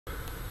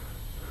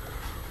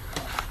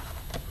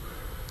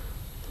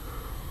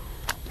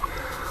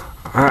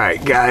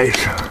Alright guys,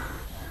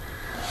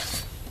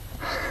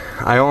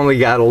 I only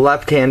got a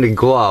left-handed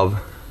glove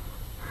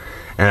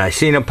and I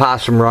seen a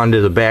possum run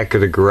to the back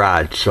of the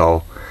garage,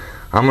 so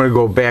I'm gonna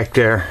go back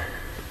there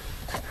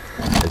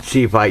and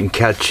see if I can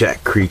catch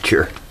that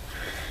creature.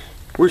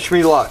 Wish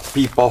me luck,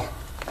 people.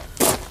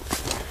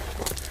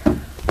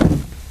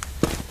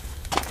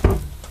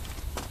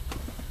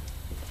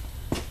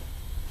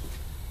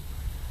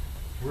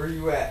 Where are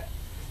you at?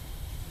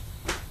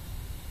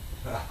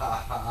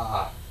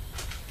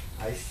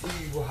 I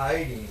see you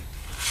hiding.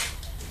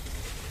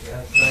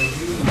 Yes, I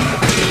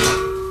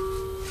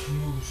do.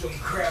 Move some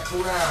crap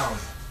around.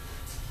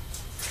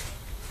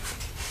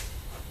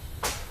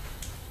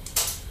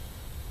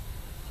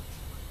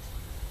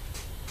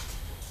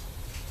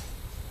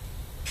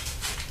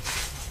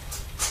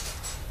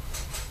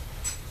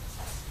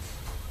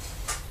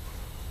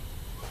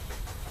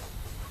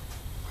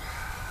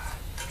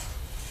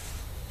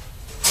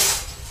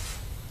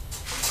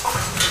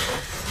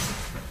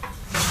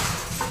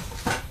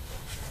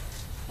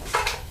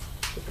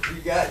 You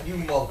got you,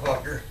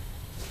 motherfucker.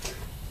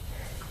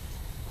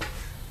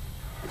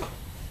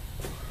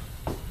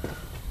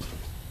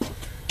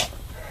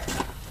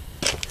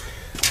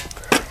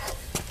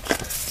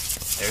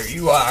 There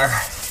you are.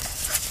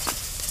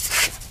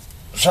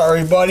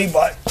 Sorry, buddy,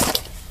 but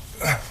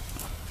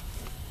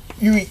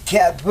you eat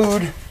cat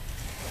food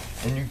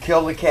and you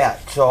kill the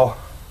cat, so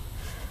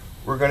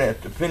we're gonna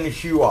have to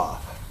finish you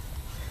off.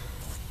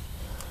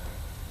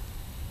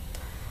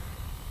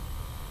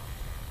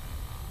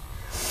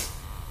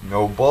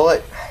 No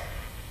bullet.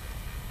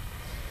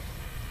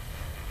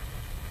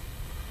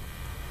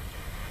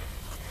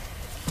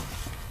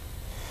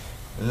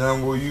 And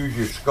then we'll use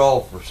your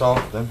skull for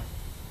something.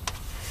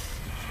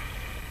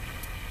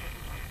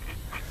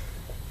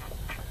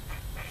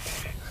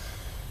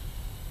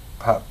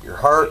 Pop your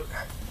heart.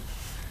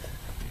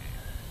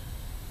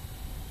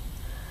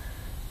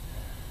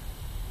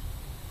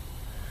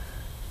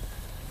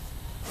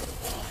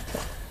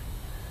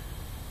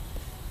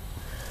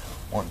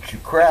 Once you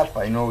crap,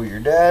 I know you're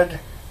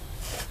dead.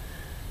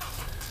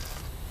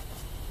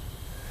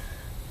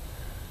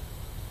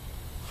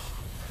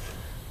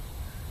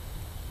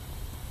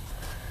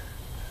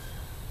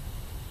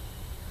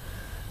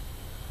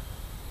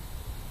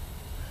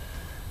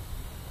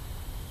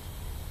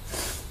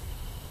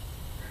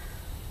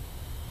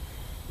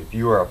 If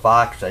you were a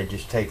fox, I'd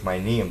just take my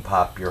knee and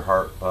pop your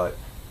heart, but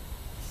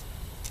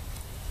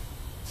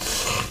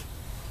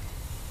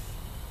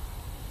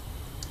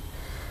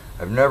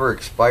I've never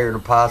expired a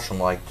possum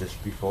like this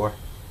before.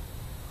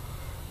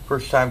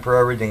 First time for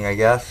everything, I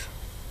guess.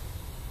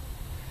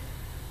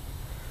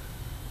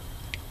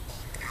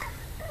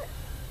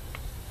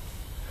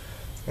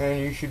 And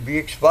you should be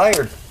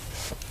expired.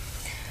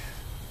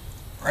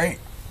 Right?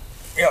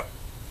 Yep.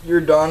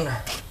 You're done.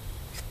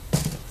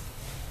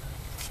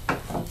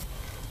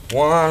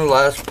 One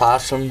less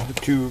possum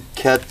to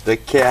get the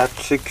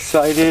cats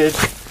excited.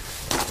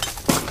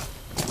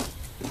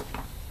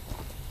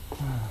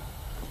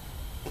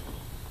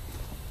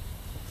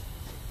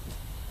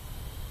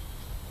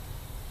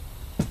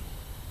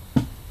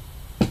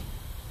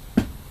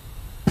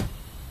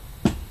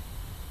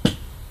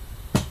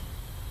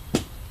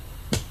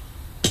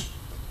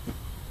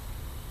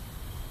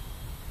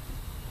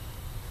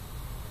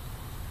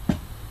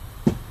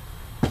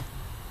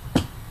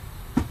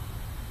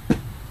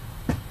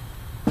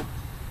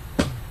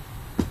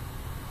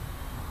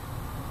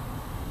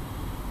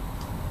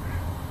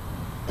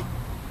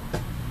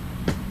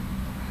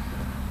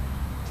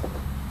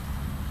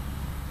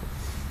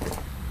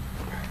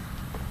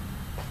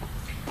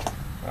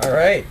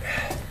 Alright,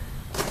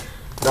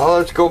 now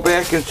let's go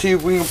back and see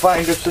if we can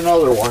find us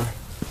another one.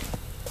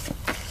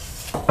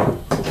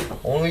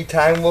 Only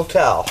time will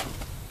tell.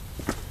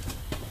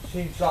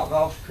 Seen something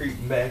else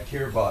creeping back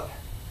here, but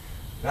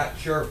not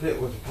sure if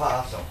it was a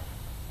possum.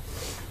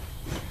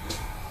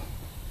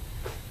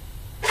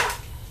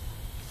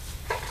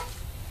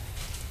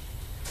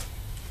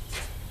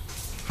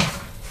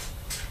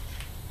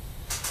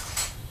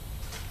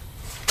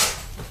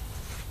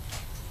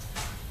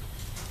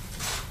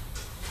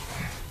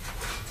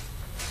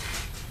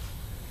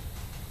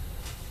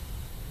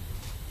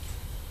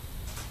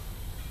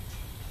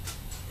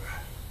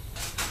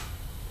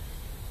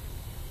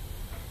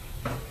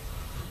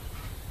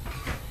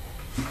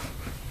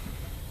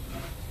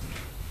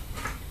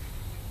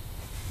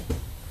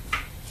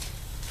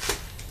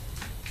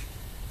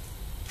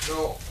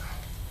 So,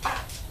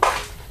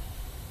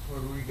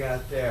 what do we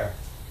got there?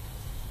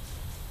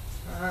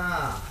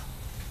 Ah,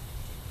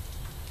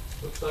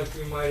 looks like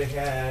we might have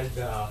had,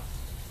 oh,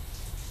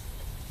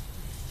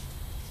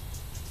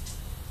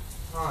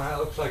 that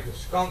looks like a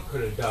skunk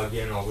could have dug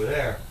in over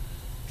there.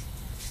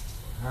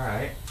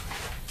 Alright.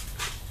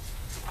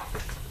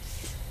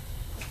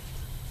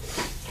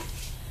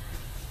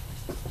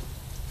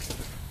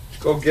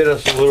 Let's go get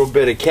us a little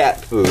bit of cat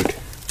food.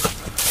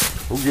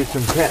 We'll get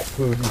some cat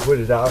food and put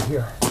it out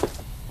here.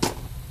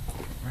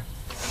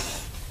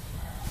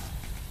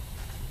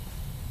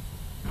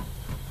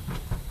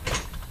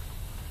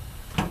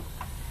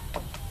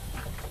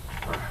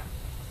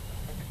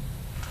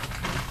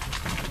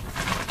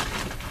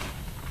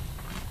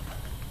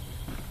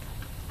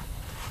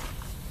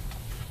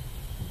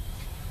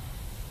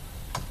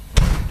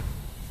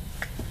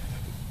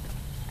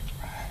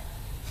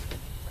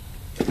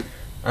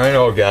 I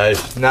know,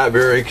 guys, not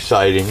very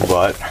exciting,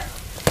 but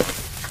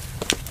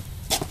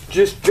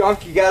just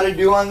junk you gotta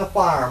do on the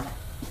farm.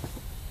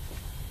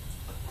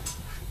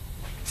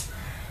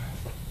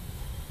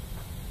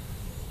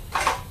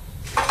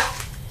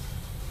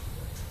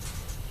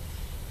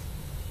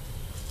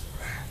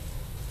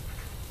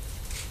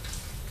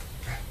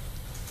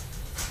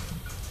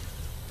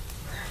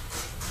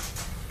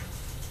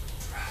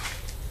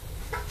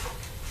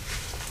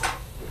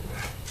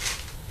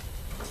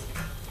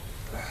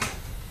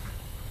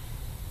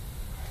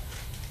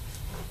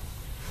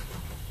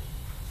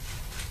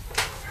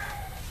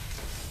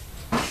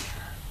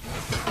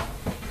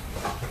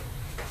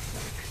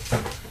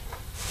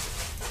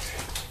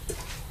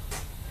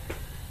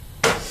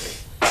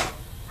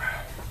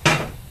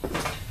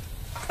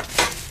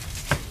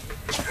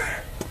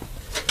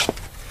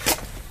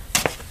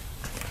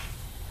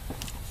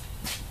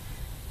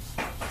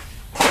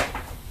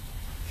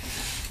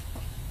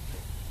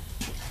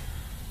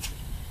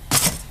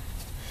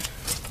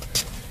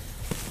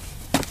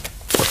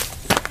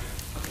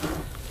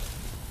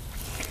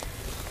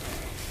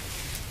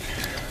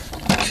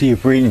 See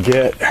if we can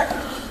get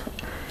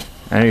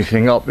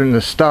anything up in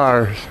the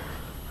stars.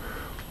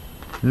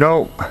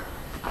 Nope,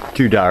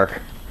 too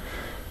dark.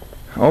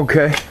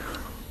 Okay,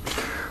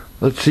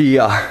 let's see.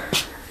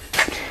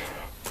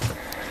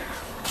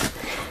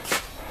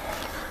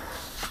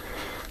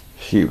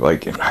 See if I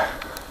can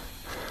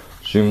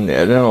zoom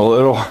that in a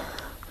little.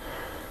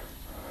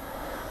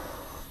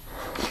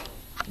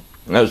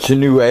 That's a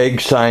new egg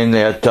sign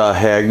that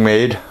Hag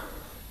made.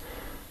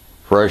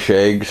 Fresh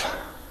eggs.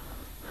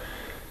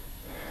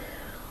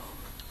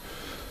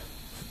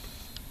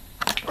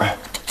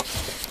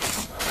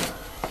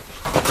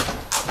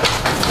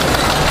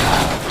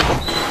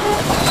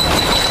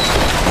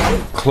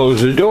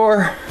 Close the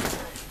door.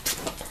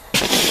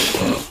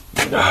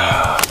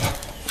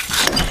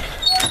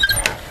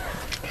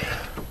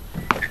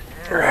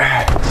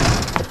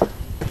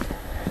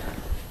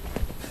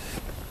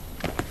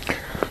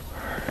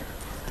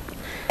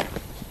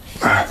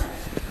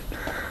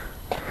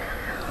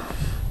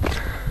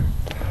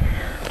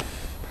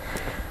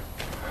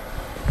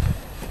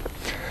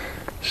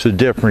 It's a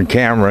different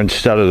camera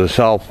instead of the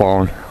cell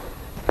phone.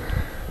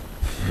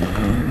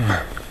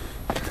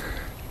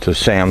 It's a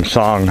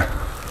Samsung.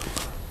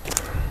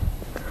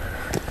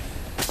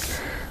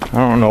 I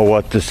don't know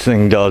what this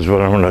thing does,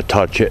 but I'm going to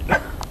touch it.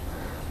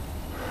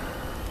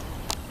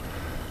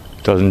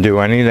 Doesn't do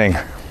anything.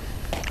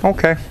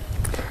 Okay.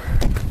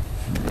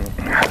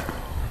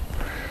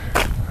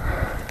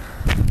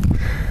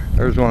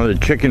 There's one of the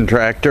chicken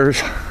tractors,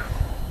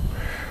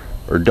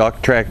 or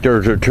duck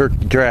tractors, or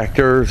turkey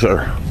tractors,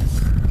 or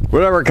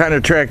whatever kind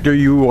of tractor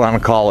you want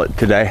to call it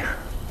today.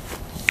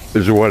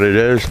 This is what it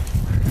is.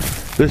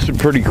 This is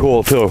pretty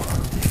cool too.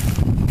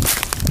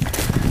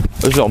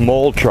 This is a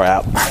mole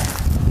trap.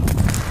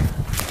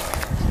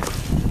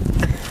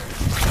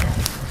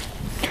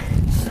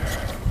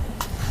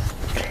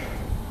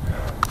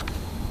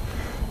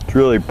 It's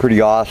really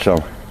pretty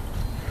awesome.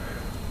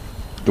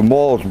 The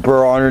moles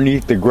burrow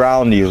underneath the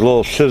ground. These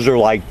little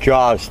scissor-like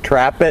jaws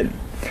trap it,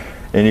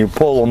 and you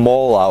pull the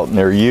mole out, and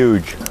they're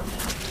huge.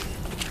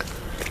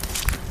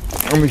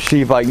 Let me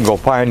see if I can go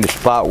find the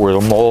spot where the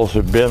moles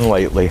have been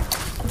lately,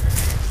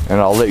 and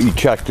I'll let you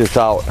check this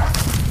out.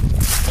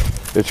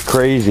 It's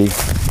crazy.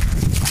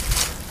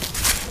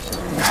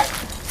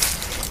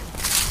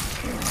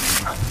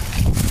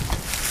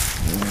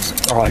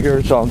 Oh,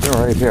 here's something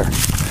right here.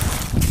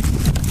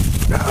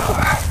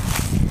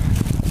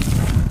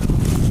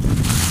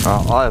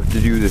 I'll have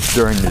to do this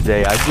during the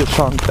day. I just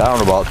sunk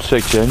down about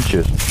 6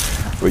 inches,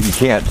 but you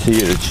can't see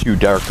it. It's too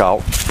dark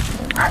out.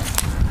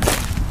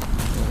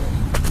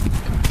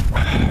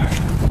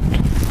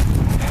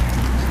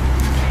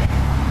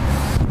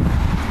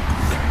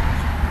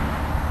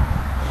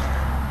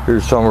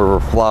 Here's some of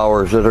her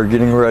flowers that are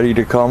getting ready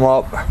to come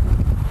up.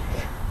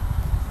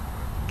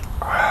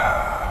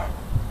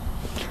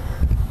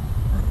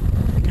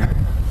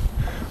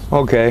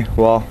 Okay,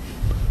 well,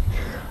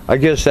 I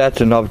guess that's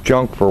enough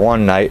junk for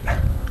one night.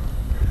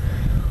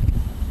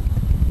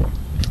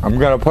 I'm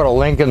going to put a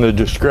link in the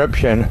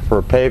description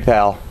for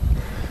PayPal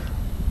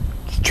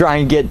to try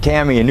and get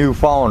Tammy a new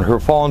phone.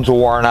 Her phone's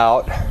worn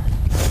out,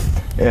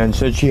 and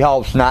since she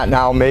helps not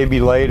now,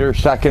 maybe later,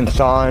 second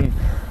son,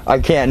 I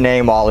can't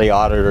name all the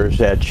auditors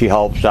that she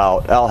helps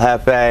out. El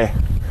Jefe,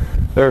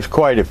 there's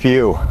quite a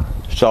few.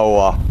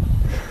 So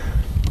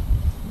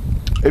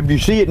if you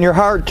see it in your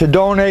heart to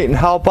donate and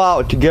help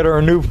out to get her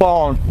a new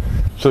phone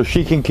so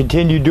she can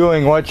continue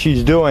doing what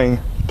she's doing,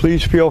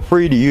 please feel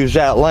free to use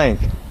that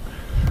link.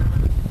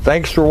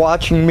 Thanks for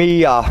watching me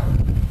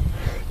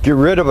get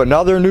rid of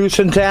another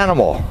nuisance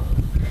animal.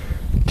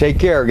 Take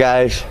care,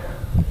 guys.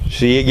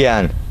 See you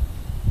again.